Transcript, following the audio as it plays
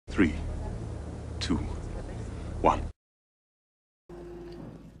3, 2, 1.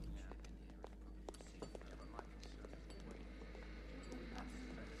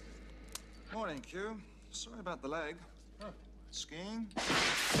 Morning, Q. Sorry about the leg. Skiing?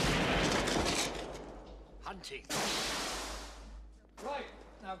 Hunting. Right,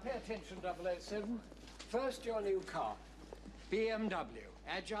 now pay attention, 007. First, your new car. BMW.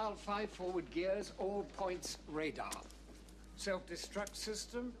 Agile 5 forward gears, all points radar. Self-destruct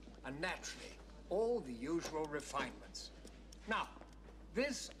system, and naturally, all the usual refinements. Now,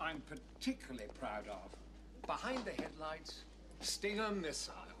 this I'm particularly proud of. Behind the headlights, Stinger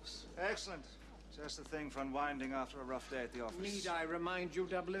missiles. Excellent. Just the thing for unwinding after a rough day at the office. Need I remind you,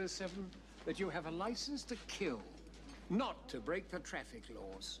 007, that you have a license to kill, not to break the traffic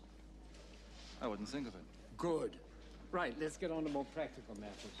laws? I wouldn't think of it. Good. Right, let's get on to more practical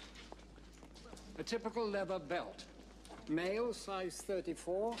matters. A typical leather belt. Male, size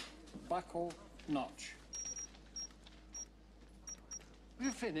 34, buckle, notch. You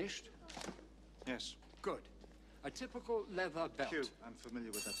finished? Yes. Good. A typical leather belt. Q, I'm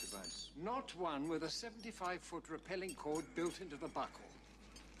familiar with that device. Not one with a 75-foot rappelling cord built into the buckle.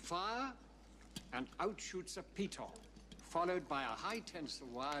 Fire, and out shoots a piton, followed by a high-tensile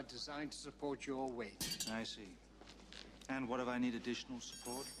wire designed to support your weight. I see. And what if I need additional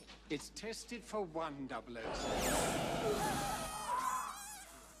support? It's tested for 1 007.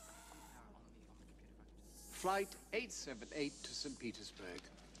 Flight 878 to St. Petersburg.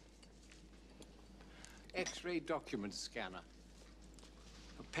 X-ray document scanner.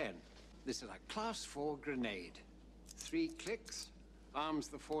 A pen. This is a Class 4 grenade. 3 clicks, arms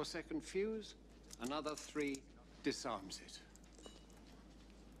the 4-second fuse. Another 3 disarms it.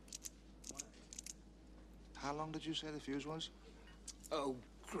 How long did you say the fuse was? Oh,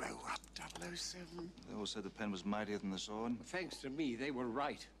 grow up, 007. They all said the pen was mightier than the sword. Thanks to me, they were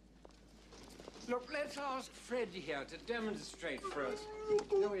right. Look, let's ask Fred here to demonstrate for us.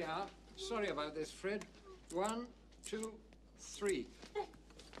 Here we are. Sorry about this, Fred. 1, 2, 3.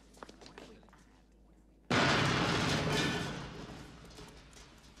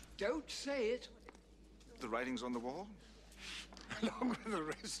 Don't say it. The writing's on the wall? Along with the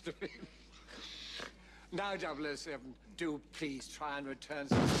rest of it. Now, 007, do please try and return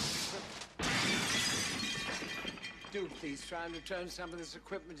some... Do please try and return some of this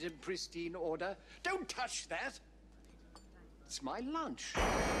equipment in pristine order. Don't touch that. It's my lunch.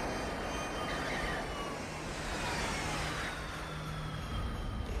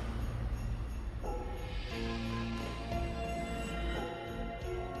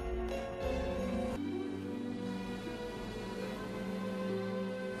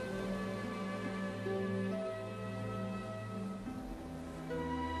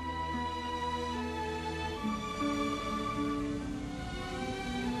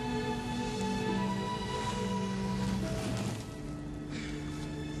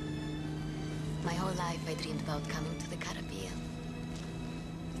 My whole life I dreamed about coming to the Caribbean.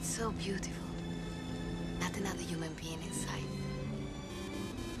 It's so beautiful. Not another human being in sight.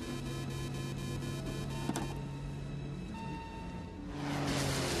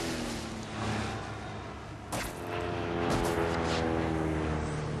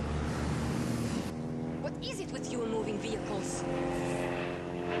 What is it with you and moving vehicles?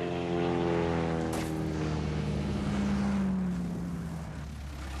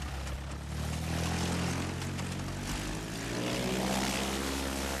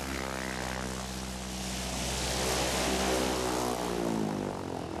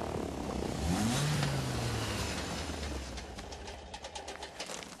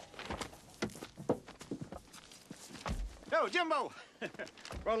 Yo, Jimbo!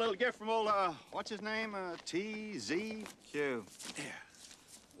 Brought a little gift from old, what's his name? T.Z.? Q. Yeah.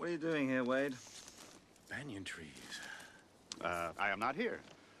 What are you doing here, Wade? Banyan trees. I am not here.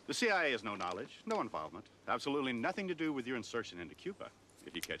 The CIA has no knowledge, no involvement. Absolutely nothing to do with your insertion into Cuba,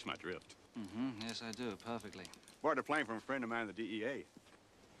 if you catch my drift. Mm-hmm. Yes, I do, perfectly. Borrowed a plane from a friend of mine in the DEA.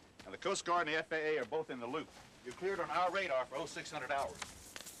 Now, the Coast Guard and the FAA are both in the loop. You cleared on our radar for 0600 hours.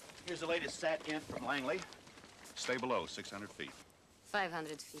 Here's the latest sat int from Langley. Stay below 600 feet.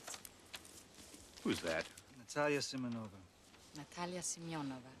 500 feet. Who's that? Natalia Simonova, Natalia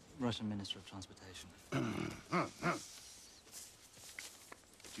Semyonova. Russian Minister of Transportation.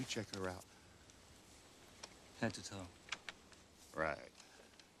 Did you check her out? Head to toe. Right.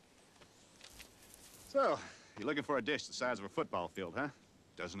 So, you're looking for a dish the size of a football field, huh?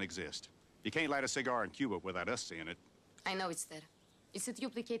 Doesn't exist. You can't light a cigar in Cuba without us seeing it. I know it's there. It's a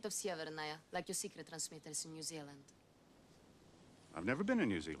duplicate of Severnaya, like your secret transmitters in New Zealand. I've never been in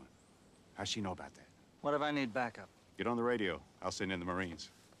New Zealand. How's she know about that? What if I need backup? Get on the radio. I'll send in the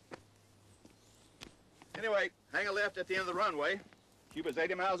Marines. Anyway, hang a left at the end of the runway. Cuba's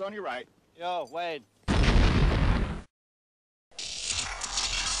 80 miles on your right. Yo, Wade,